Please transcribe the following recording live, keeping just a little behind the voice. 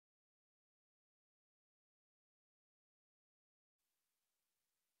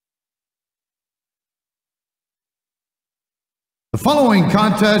The following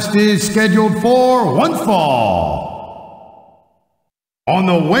contest is scheduled for one fall. On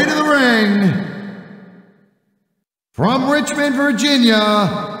the way to the ring, from Richmond,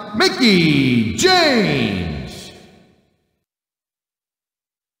 Virginia, Mickie James.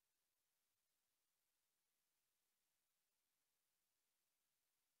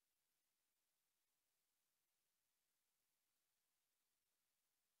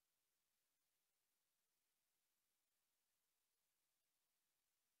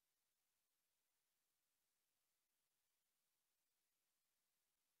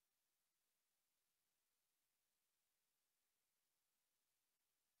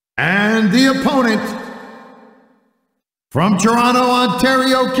 And the opponent, from Toronto,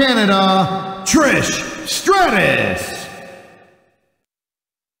 Ontario, Canada, Trish Stratus.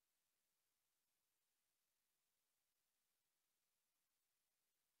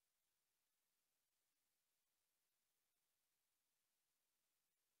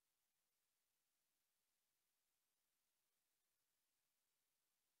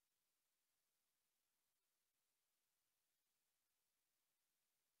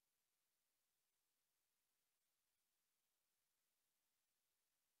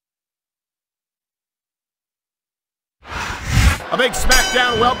 A big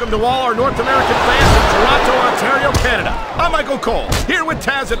Smackdown welcome to all our North American fans in Toronto, Ontario, Canada. I'm Michael Cole, here with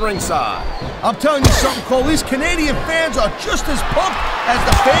Taz at ringside. I'm telling you something, Cole, these Canadian fans are just as pumped as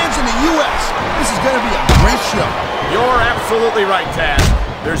the fans in the U.S. This is going to be a great show. You're absolutely right, Taz.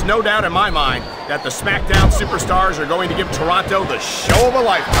 There's no doubt in my mind that the Smackdown superstars are going to give Toronto the show of a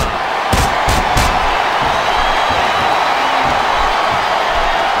lifetime.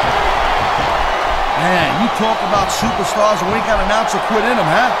 Man, you talk about superstars who ain't got an ounce of quit in them,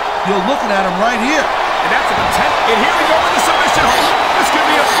 huh? You're looking at them right here. And that's a content. And here we go with the submission hold. This could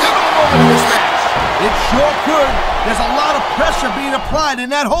be a pivotal moment in this match. It sure could. There's a lot of pressure being applied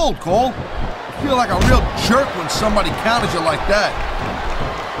in that hold, Cole. I feel like a real jerk when somebody counters you like that.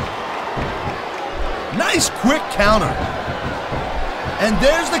 Nice quick counter. And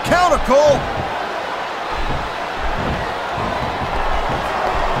there's the counter, Cole.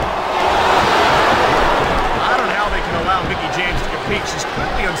 Mickie James to compete. She's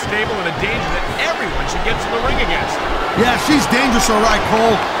clearly unstable and a danger that everyone should get to the ring against. Yeah, she's dangerous, all right,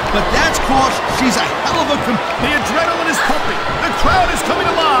 Cole. But that's cause she's a hell of a The adrenaline is pumping. The crowd is coming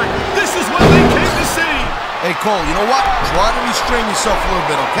alive. This is what they came to see. Hey, Cole, you know what? Try to restrain yourself a little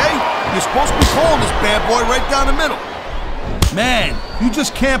bit, okay? You're supposed to be calling this bad boy right down the middle. Man, you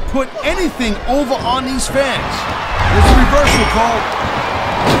just can't put anything over on these fans. There's a reversal, Cole.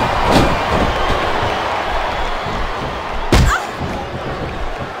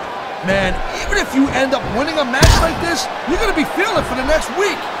 Man, even if you end up winning a match like this, you're going to be feeling for the next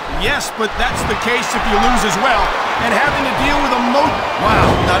week. Yes, but that's the case if you lose as well, and having to deal with Wow,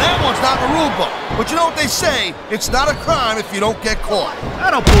 now that one's not in the rule book. But you know what they say, it's not a crime if you don't get caught.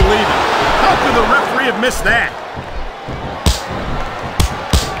 I don't believe it. How could the referee have missed that?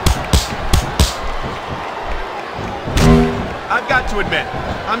 I've got to admit,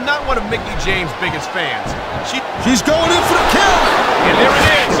 I'm not one of Mickie James' biggest fans. She's going in for the kill! And there it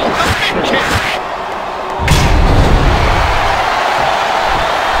is, the big kick!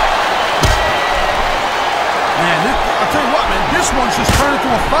 Man, I'll tell you what, man, this one's just turned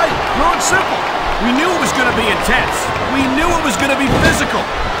into a fight. Pure and simple. We knew it was going to be intense. We knew it was going to be physical.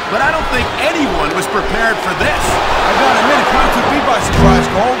 But I don't think anyone was prepared for this. I gotta admit, it kind of took me by surprise,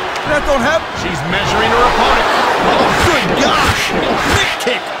 Cole. That don't happen. She's measuring her opponent. Oh, good gosh! Nick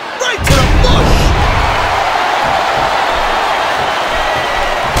kick right to the bush!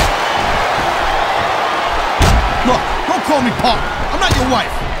 Look, don't call me punk. I'm not your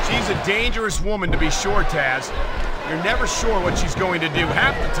wife. She's a dangerous woman, to be sure, Taz. You're never sure what she's going to do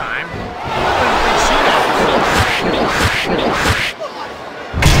half the time. I don't think she knows.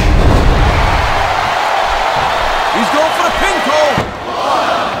 He's going for the pin, Cole.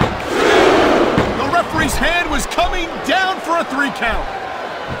 The referee's hand was coming down for a 3 count.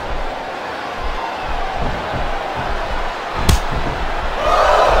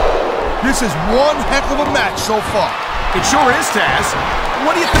 This is one heck of a match so far. It sure is, Taz.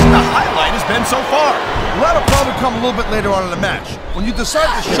 What do you think the highlight has been so far? Well, that'll probably come a little bit later on in the match, when you decide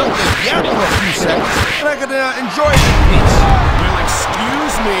to shut the yap for a few seconds, and I can enjoy it in peace. Well,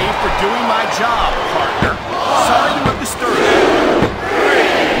 excuse me for doing my job, partner. Sorry to have disturbed you.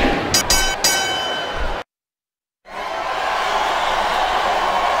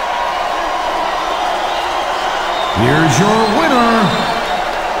 Here's your winner,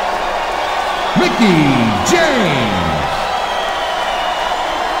 Mickie James.